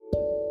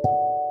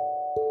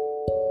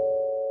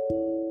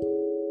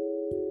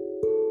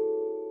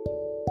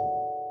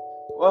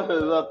What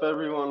is up,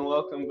 everyone?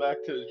 Welcome back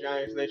to the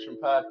Giants Nation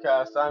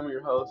podcast. I'm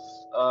your host,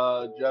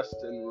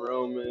 Justin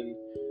Roman,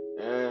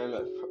 and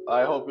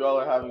I hope you all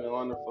are having a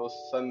wonderful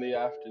Sunday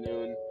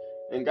afternoon.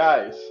 And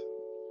guys,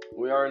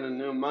 we are in a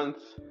new month.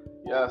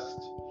 Yes,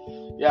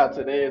 yeah.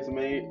 Today is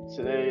May.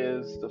 Today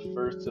is the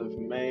 1st of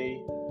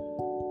May.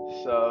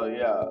 So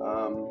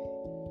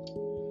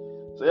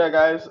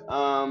guys.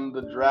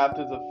 The draft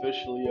is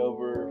officially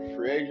over.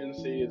 Free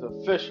agency is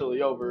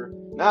officially over.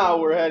 Now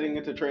we're heading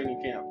into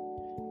training camp.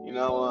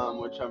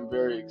 Which I'm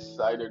very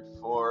excited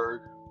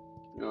for.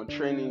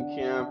 Training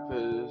camp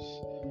is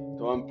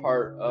the one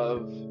part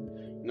of,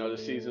 the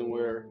season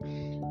where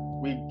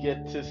we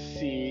get to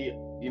see,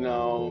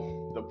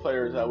 the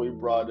players that we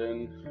brought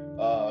in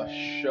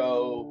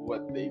show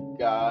what they've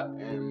got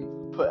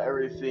and put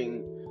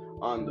everything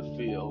on the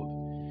field.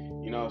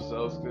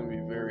 So it's going to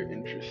be very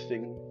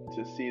interesting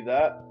to see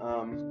that.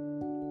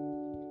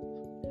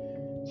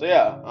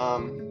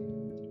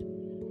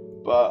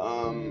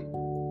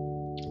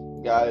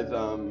 Guys,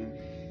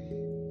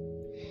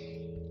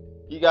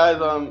 you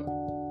guys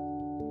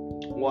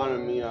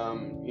wanted me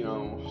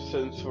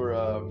since we're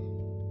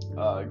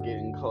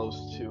getting close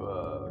to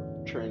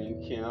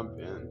training camp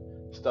and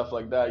stuff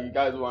like that, you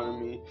guys wanted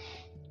me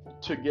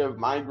to give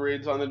my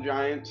grades on the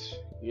Giants,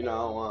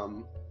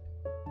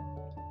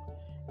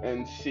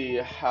 and see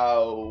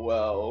how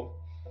well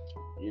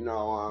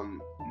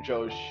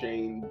Joe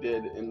Schoen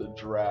did in the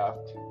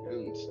draft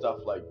and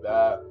stuff like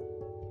that.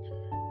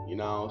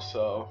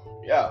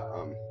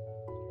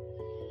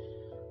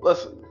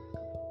 Listen.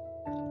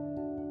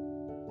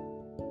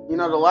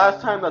 The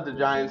last time that the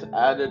Giants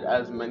added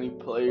as many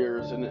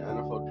players in the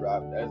NFL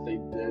draft as they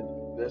did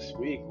this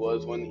week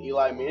was when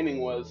Eli Manning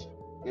was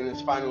in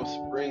his final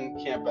spring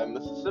camp at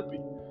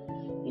Mississippi.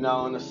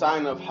 And a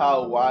sign of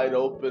how wide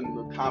open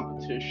the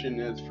competition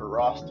is for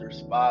roster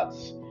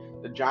spots,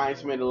 the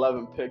Giants made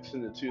 11 picks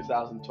in the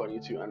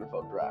 2022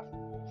 NFL draft.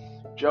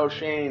 Joe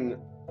Schoen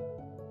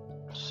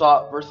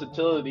sought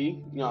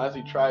versatility, as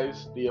he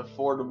tries the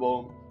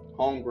affordable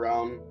home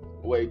ground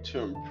way to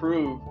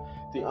improve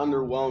the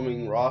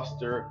underwhelming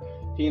roster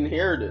he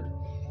inherited.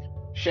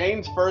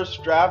 Shane's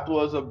first draft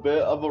was a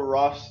bit of a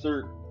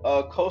roster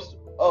coaster.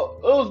 It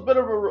was a bit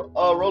of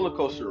a roller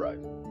coaster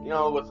ride,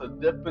 with a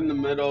dip in the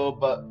middle.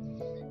 But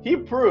he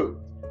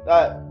proved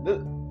that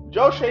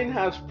Joe Schoen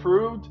has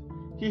proved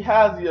he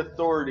has the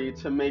authority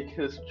to make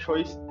his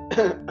choice.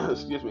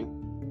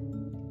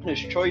 His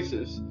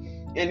choices,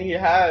 and he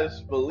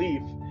has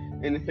belief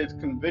in his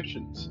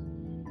convictions.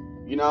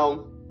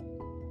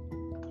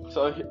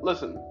 So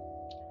listen.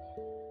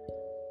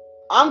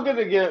 I'm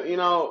gonna give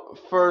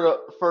for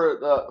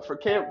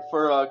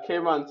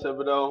Kayvon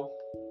Thibodeau,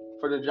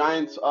 for the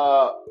Giants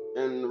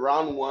in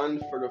round 1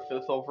 for the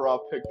 5th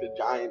overall pick. The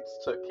Giants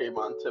took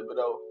Kayvon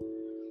Thibodeau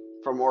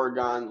from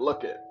Oregon.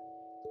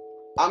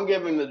 I'm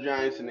giving the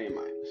Giants an A-,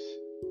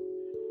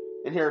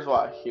 and here's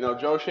why.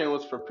 Joe Schoen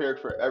was prepared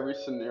for every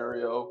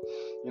scenario,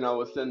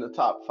 within the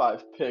top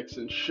 5 picks,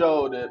 and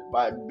showed it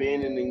by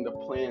abandoning the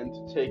plan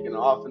to take an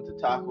offensive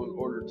tackle in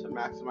order to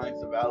maximize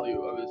the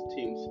value of his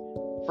team's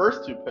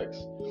first 2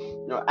 picks.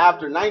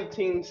 After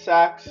 19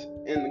 sacks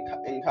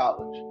in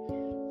college,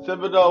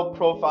 Thibodeau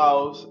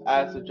profiles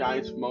as the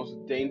Giants'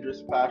 most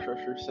dangerous pass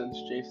rusher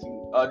since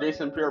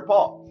Jason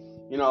Pierre-Paul,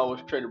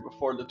 was traded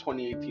before the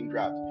 2018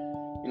 draft.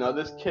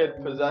 This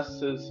kid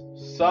possesses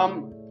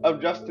some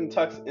of Justin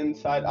Tuck's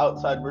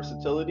inside-outside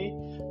versatility.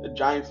 The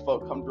Giants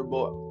felt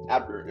comfortable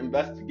after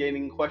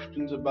investigating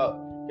questions about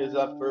his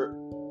effort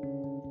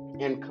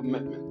and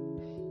commitment.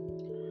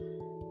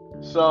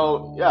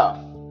 So,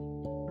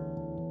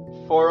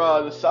 for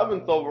the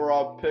 7th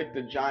overall pick,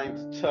 the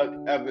Giants took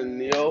Evan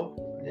Neal,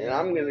 and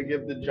I'm going to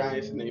give the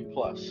Giants an A+.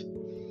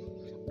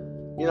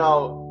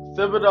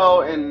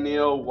 Thibodeau and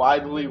Neal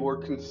widely were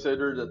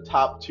considered the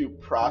top 2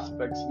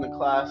 prospects in the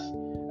class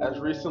as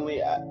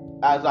recently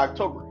as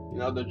October.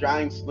 The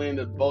Giants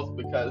landed both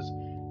because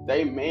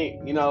they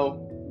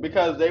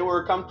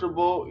were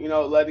comfortable,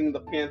 letting the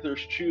Panthers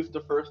choose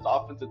the first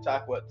offensive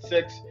tackle at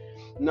 6,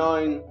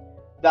 knowing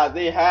that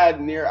they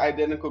had near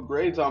identical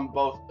grades on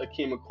both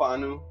Akeem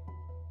Ekwonu,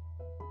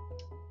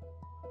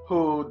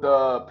 who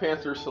the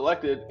Panthers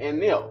selected, and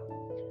Neal.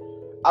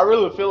 I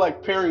really feel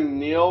like pairing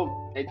Neal,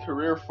 a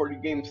career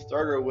 40-game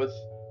starter, with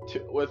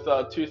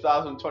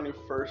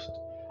 2021st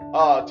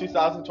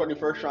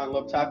round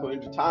left tackle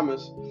Andrew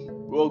Thomas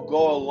will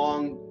go a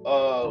long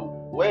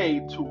way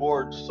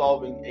towards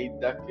solving a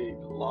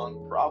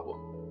decade-long problem.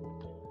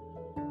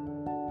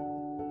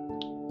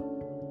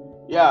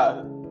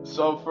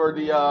 So for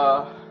the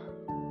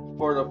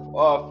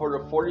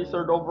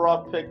 43rd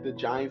overall pick, the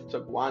Giants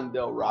took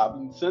Wan'Dale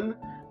Robinson,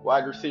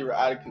 wide receiver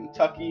out of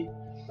Kentucky.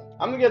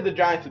 I'm gonna give the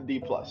Giants a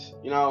D+.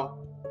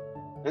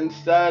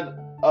 Instead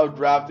of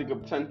drafting a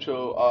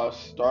potential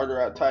starter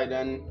at tight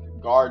end,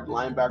 guard,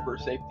 linebacker, or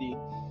safety,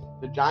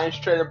 the Giants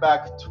traded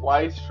back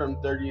twice from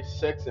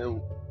 36 and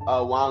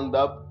wound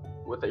up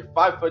with a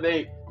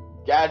 5'8"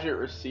 gadget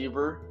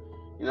receiver.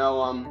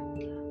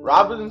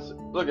 Robbins,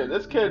 look at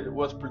this kid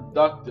was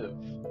productive,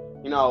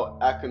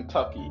 at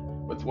Kentucky,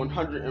 with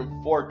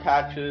 104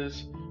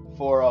 catches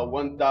for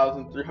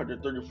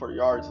 1,334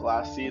 yards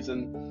last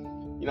season.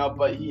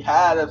 But he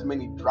had as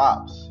many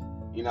drops,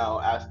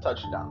 as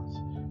touchdowns.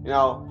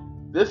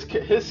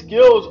 His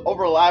skills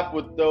overlap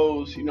with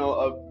those,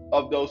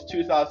 of those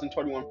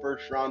 2021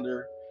 first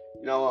rounder,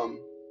 you know, um,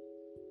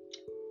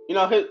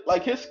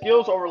 his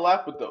skills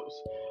overlap with those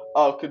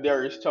of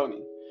Kadarius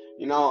Toney.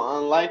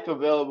 Unlike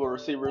available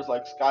receivers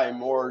like Sky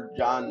Moore,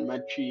 John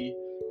Mechie,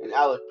 and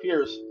Alec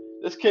Pierce,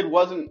 this kid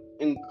wasn't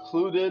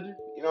included,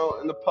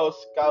 in the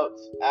post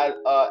scouts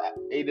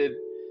aided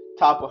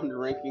top 100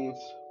 rankings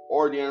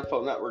or the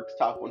NFL Network's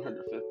top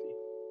 150.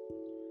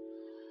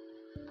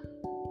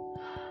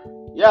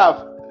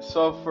 Yeah,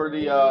 so for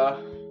the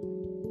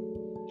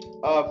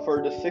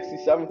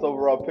 67th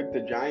overall pick,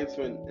 the Giants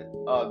went.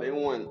 They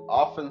went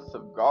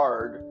offensive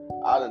guard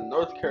out of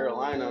North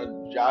Carolina,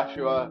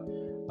 Joshua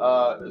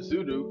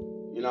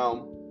Zudu.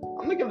 I'm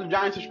gonna give the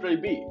Giants a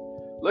straight B.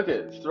 Look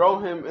at throw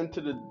him into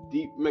the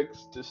deep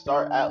mix to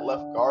start at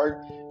left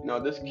guard.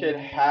 This kid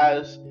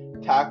has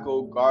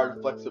tackle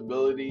guard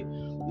flexibility.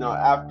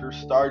 After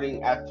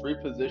starting at three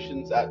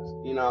positions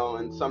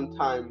and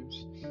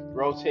sometimes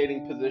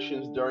rotating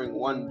positions during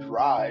one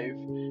drive,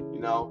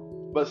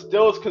 but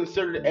still is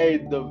considered a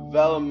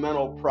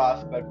developmental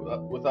prospect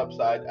with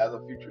upside as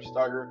a future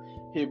starter.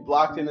 He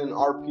blocked in an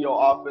RPO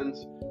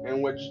offense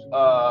in which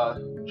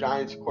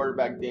Giants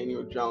quarterback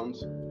Daniel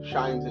Jones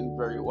shines in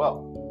very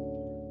well.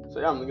 So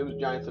yeah, I'm gonna give the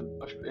Giants a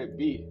straight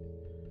B.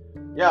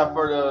 Yeah,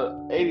 for the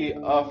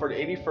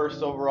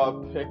 81st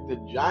overall pick, the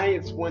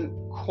Giants went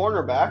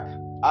cornerback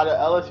out of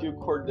LSU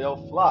Cordell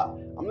Flott.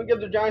 I'm gonna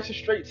give the Giants a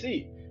straight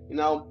C.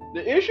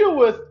 The issue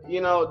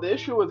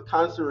with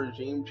constant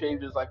regime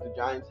changes like the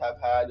Giants have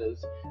had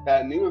is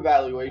that new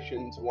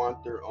evaluations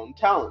want their own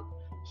talent.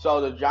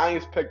 So the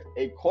Giants picked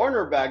a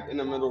cornerback in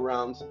the middle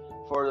rounds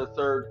for the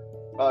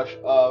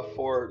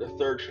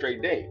third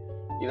straight day.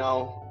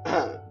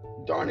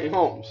 Darnay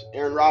Holmes,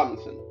 Aaron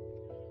Robinson.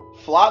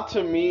 Flott,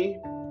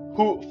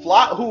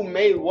 who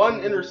made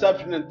one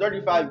interception in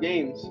 35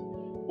 games,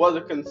 was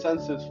a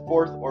consensus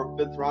 4th or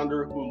 5th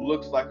rounder who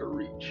looks like a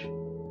reach.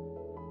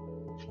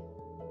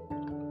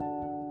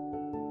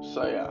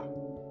 So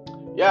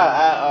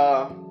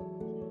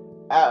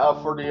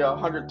for the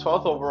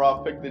 112th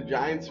overall pick, the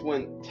Giants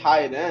went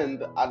tight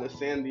end out of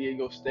San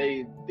Diego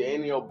State,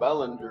 Daniel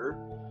Bellinger.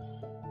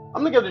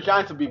 I'm gonna give the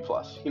Giants a B+.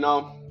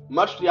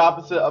 Much the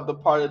opposite of the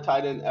part of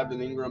tight end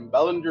Evan Ingram,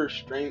 Bellinger's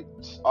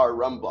strengths are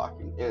run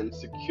blocking and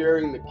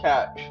securing the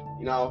catch.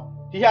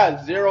 He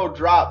had 0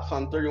 drops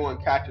on 31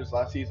 catches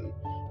last season.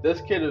 This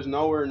kid is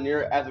nowhere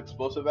near as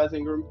explosive as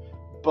Ingram,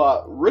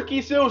 but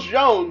Ricky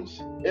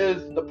Seals-Jones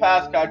is the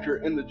pass catcher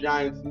in the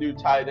Giants' new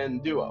tight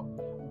end duo.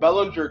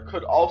 Bellinger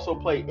could also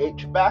play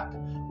H-back,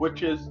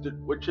 which is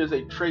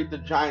a trait the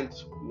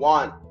Giants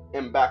want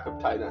in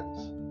backup tight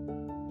ends.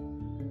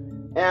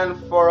 And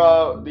for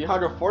the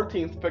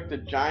 114th pick, the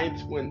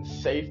Giants went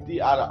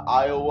safety out of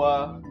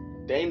Iowa,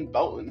 Dane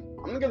Belton.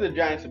 I'm gonna give the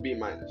Giants a B-.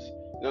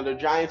 The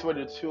Giants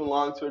waited too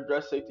long to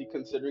address safety,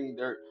 considering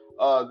there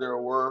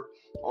were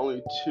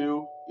only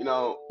 2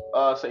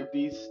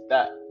 safeties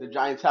that the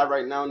Giants have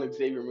right now, in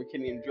Xavier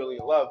McKinney and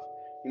Julian Love.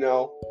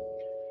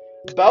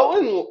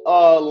 Belton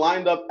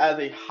lined up as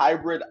a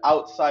hybrid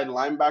outside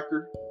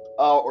linebacker,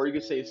 or you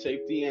could say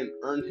safety, and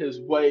earned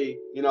his way,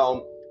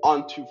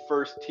 onto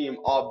first team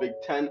All Big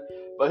Ten.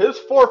 But his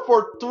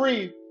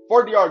 4.43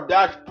 40-yard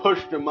dash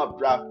pushed him up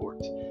draft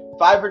boards.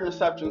 5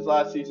 interceptions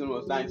last season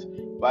was nice,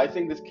 but I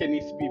think this kid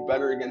needs to be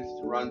better against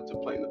the run to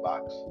play in the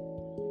box.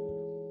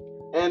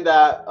 And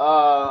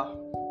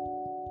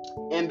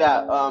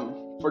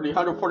for the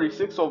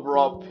 146th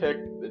overall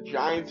pick, the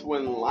Giants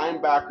went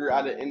linebacker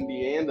out of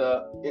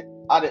Indiana,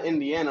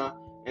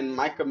 and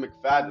Micah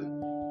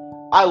McFadden.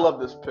 I love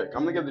this pick.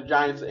 I'm gonna give the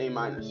Giants an A-.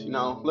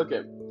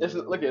 It's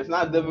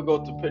not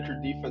difficult to picture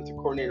defensive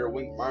coordinator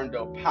Wink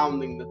Martindale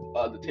pounding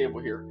the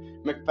table here.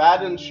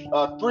 McFadden's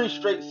 3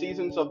 straight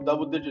seasons of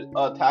double-digit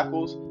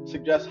tackles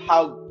suggest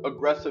how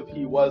aggressive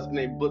he was in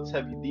a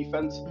blitz-heavy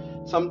defense.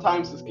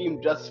 Sometimes the scheme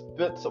just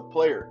fits a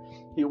player.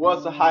 He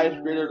was the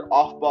highest-graded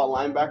off-ball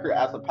linebacker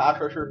as a pass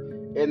rusher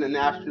in the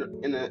national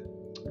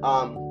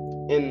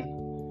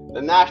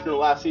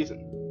last season.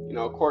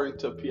 According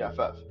to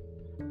PFF.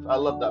 So I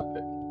love that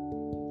pick.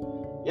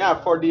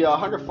 Yeah, for the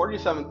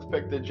 147th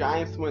pick, the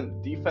Giants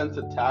went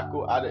defensive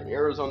tackle out of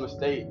Arizona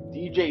State,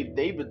 DJ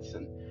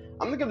Davidson.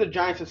 I'm going to give the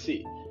Giants a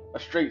C, a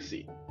straight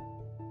C.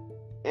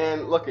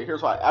 And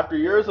here's why. After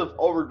years of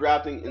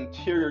overdrafting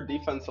interior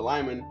defensive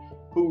linemen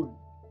who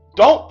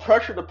don't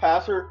pressure the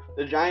passer,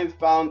 the Giants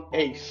found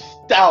a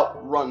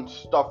stout run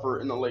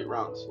stuffer in the late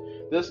rounds.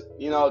 This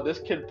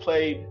kid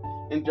played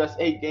in just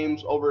 8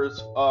 games over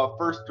his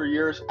first 3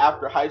 years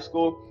after high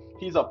school.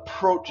 He's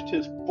approached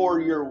his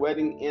 4-year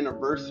wedding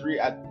anniversary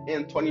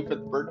and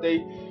 25th birthday.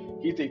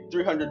 He's a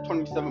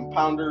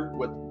 327-pounder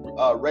with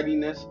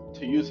readiness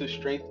to use his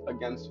strength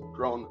against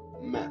grown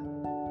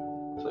men.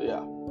 So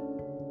yeah.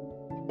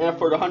 And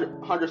for the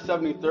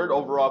 173rd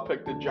overall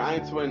pick, the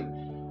Giants went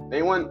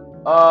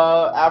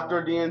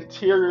after the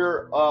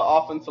interior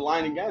offensive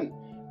line again.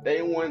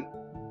 They went.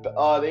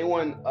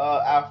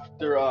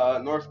 After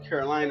North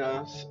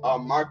Carolina's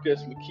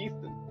Marcus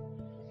McKeithen.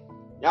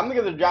 Yeah, I'm gonna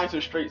give the Giants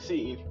a straight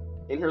C,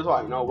 and here's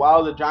why.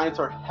 While the Giants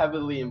are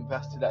heavily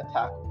invested at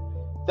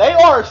tackle, they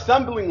are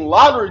assembling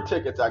lottery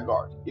tickets at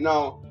guard.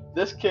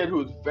 This kid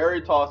who's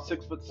very tall,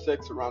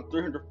 6'6", around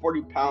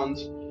 340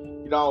 pounds.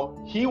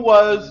 He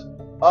was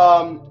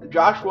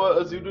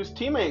Joshua Azudu's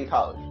teammate in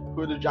college,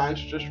 who the Giants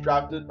just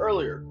drafted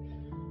earlier.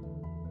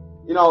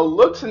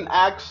 Looks and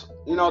acts,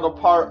 the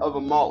part of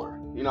a mauler.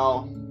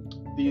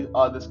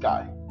 This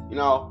guy.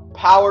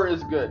 Power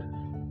is good,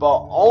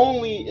 but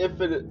only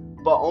if it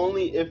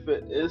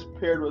is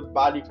paired with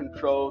body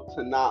control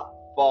to not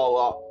fall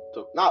out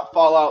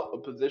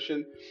of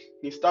position.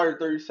 He started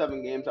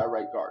 37 games at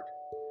right guard.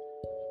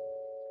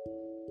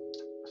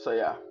 So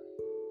yeah.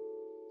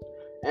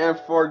 And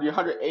for the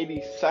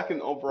 182nd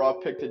overall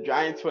pick, the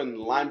Giants went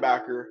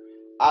linebacker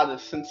out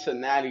of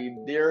Cincinnati,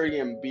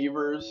 Darian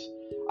Beavers.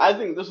 I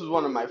think this is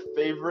one of my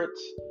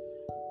favorites.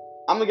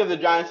 I'm gonna give the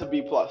Giants a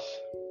B+.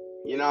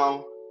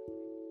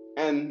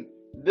 And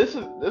this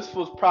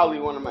was probably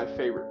one of my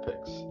favorite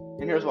picks.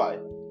 And here's why.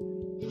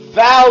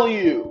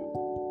 Value.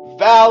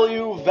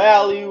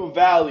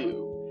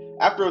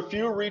 After a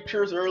few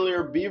reachers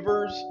earlier,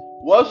 Beavers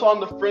was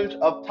on the fringe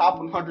of top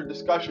 100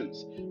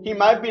 discussions. He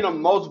might be the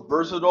most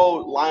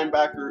versatile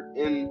linebacker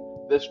in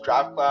this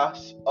draft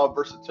class of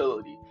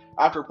versatility.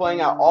 After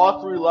playing at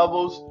all three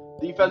levels,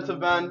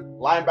 defensive end,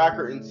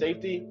 linebacker, and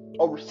safety,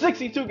 over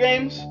 62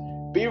 games,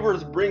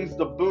 Beavers brings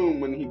the boom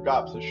when he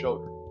drops his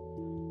shoulder.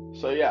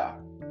 So yeah.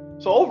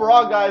 So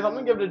overall, guys, I'm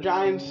gonna give the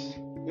Giants,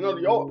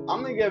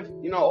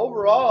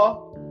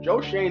 overall, Joe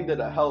Schoen did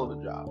a hell of a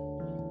job.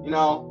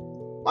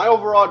 My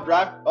overall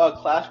draft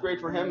class grade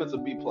for him is a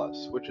B+,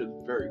 which is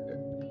very good.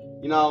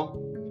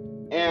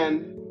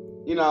 And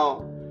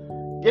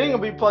getting a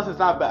B+ is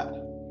not bad.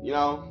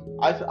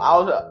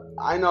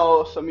 I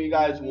know some of you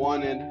guys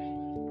were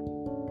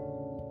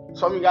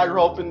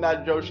hoping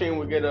that Joe Schoen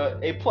would get a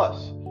A+,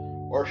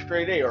 or a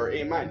straight A, or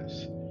A-.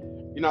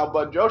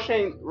 But Joe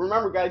Schoen,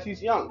 remember guys, he's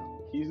young.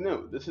 He's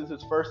new. This is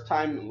his first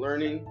time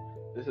learning.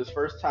 This is his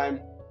first time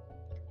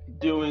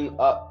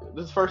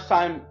this is first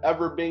time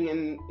ever being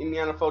in the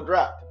NFL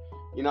draft.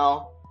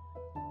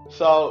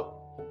 So,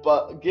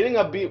 but getting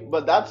a B,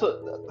 but that's a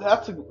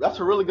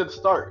really good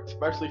start,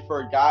 especially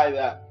for a guy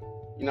that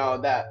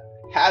that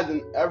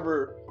hasn't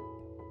ever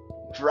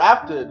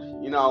drafted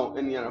in the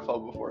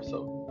NFL before.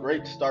 So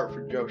great start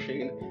for Joe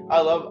Schoen.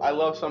 I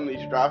love some of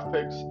these draft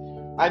picks.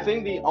 I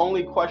think the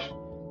only question,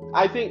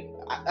 I think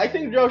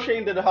Joe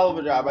Schoen did a hell of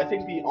a job. I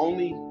think the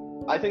only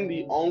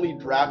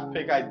draft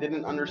pick I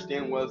didn't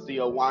understand was the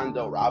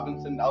Wandale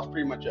Robinson. That was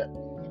pretty much it.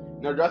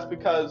 Just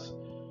because,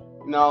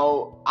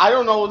 I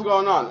don't know what's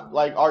going on.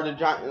 Are the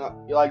Giants,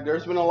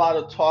 there's been a lot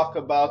of talk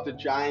about the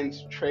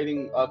Giants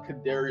trading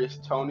Kadarius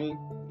Toney.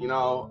 A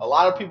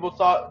lot of people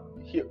thought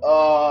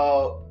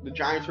the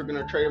Giants were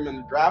going to trade him in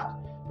the draft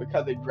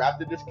because they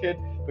drafted this kid,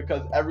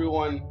 because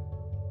everyone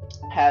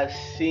has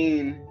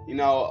seen, a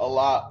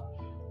lot.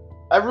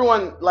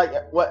 Everyone,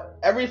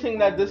 everything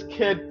that this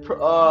kid,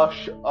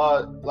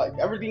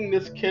 everything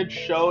this kid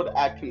showed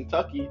at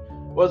Kentucky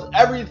was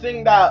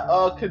everything that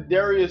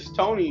Kadarius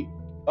Toney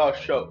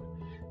showed,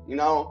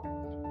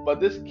 But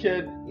this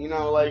kid,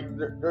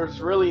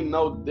 there's really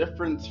no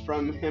difference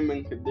from him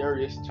and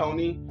Kadarius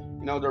Toney.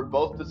 They're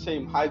both the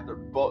same height.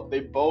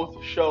 They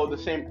both show the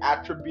same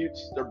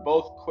attributes. They're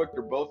both quick.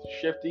 They're both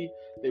shifty.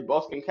 They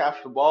both can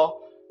catch the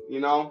ball.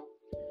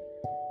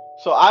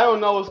 So I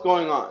don't know what's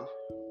going on.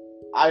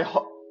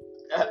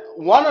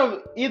 One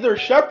of either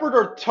Shepard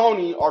or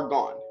Toney are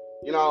gone.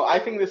 I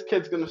think this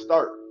kid's gonna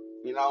start.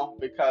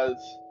 Because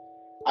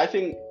I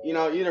think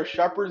either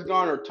Shepard's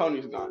gone or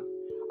Toney's gone.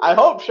 I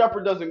hope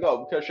Shepard doesn't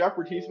go, because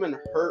Shepard, he's been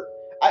hurt.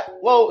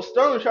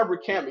 Sterling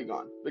Shepard can't be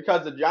gone,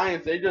 because the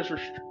Giants, they just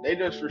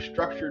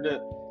restructured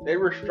it. They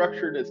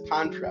restructured his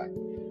contract.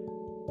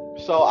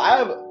 So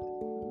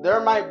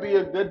there might be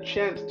a good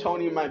chance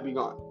Toney might be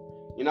gone.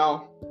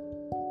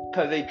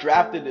 Because they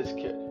drafted this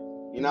kid.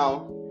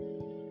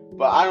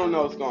 But I don't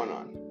know what's going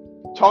on.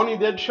 Toney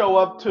did show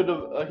up to the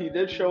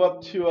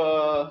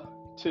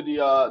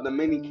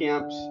mini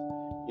camps.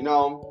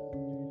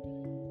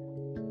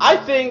 I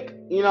think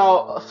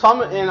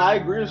and I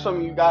agree with some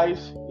of you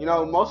guys.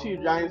 Most of you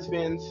Giants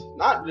fans,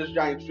 not just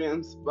Giants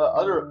fans, but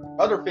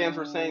other fans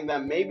were saying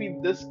that maybe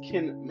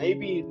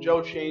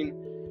Joe Schoen,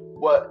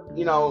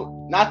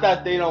 not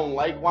that they don't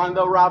like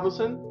Wandale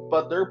Robinson,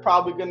 but they're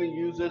probably going to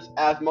use this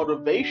as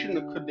motivation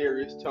to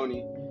Kadarius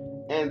Toney.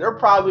 And they're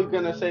probably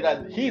going to say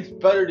that he's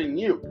better than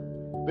you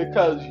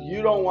because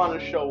you don't want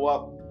to show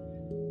up.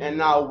 And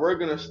now we're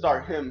going to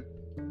start him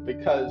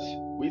because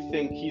we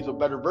think he's a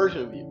better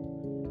version of you.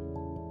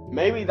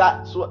 Maybe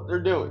that's what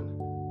they're doing.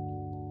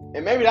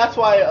 And maybe that's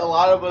why a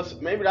lot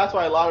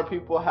of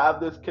people have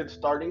this kid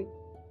starting.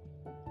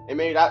 And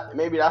maybe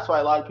that's why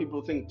a lot of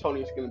people think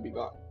Toney's going to be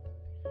gone.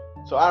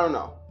 So I don't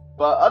know.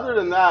 But other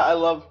than that, I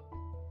love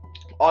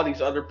all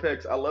these other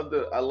picks. I love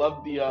the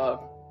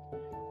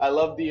I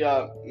love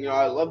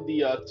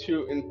the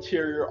two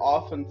interior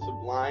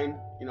offensive line,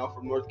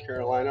 from North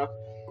Carolina.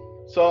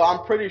 So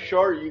I'm pretty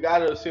sure you got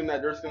to assume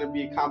that there's going to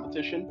be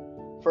competition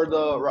for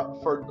the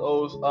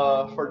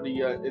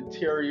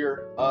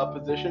interior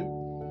position.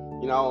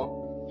 You know,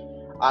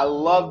 I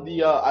love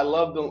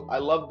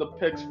the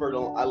picks for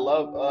the I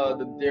love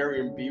the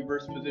Darian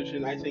Beavers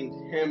position. I think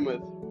him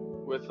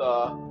with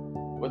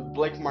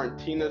Blake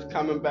Martinez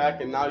coming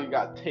back, and now you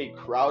got Tate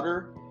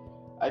Crowder.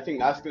 I think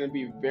that's going to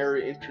be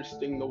very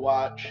interesting to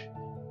watch.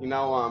 You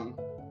know,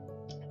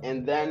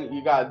 and then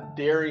you got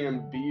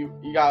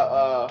you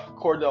got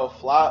Cordell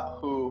Flott,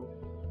 who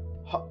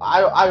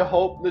I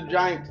hope the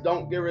Giants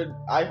don't get rid.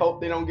 I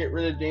hope they don't get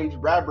rid of James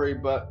Bradbury.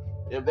 But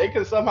if they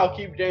can somehow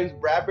keep James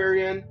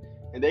Bradbury in,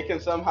 and they can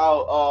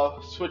somehow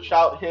switch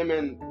out him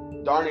and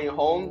Darnay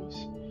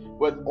Holmes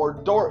with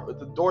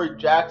the Dory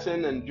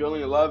Jackson and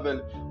Julian Love,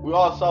 and we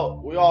all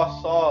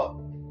saw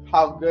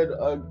how good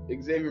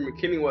Xavier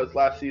McKinney was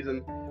last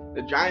season.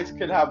 The Giants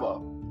could have a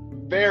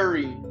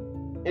very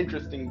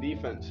interesting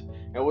defense,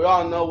 and we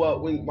all know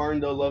what Wink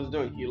Martindale loves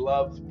doing. He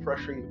loves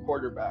pressuring the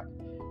quarterback,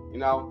 you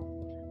know.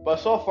 But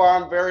so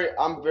far, I'm very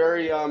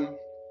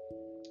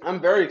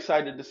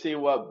excited to see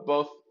what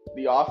both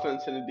the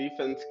offense and the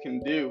defense can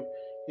do,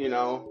 you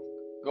know,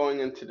 going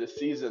into the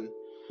season,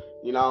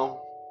 you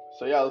know.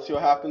 So yeah, let's see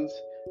what happens.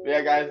 But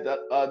yeah, guys,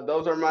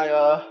 those are my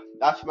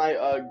that's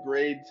my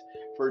grades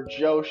for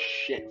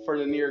for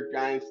the New York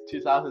Giants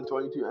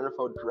 2022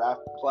 NFL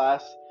Draft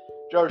class.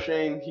 Joe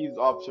Schoen, he's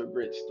off to a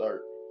great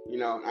start.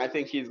 I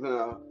think he's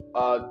gonna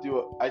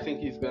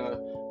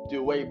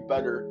do way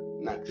better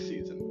next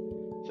season.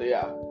 So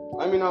yeah,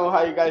 let me know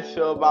how you guys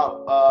feel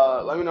about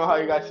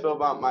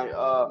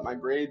my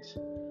grades.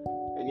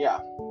 And yeah,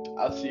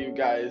 I'll see you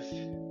guys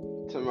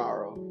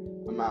tomorrow.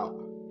 I'm out.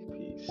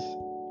 Peace.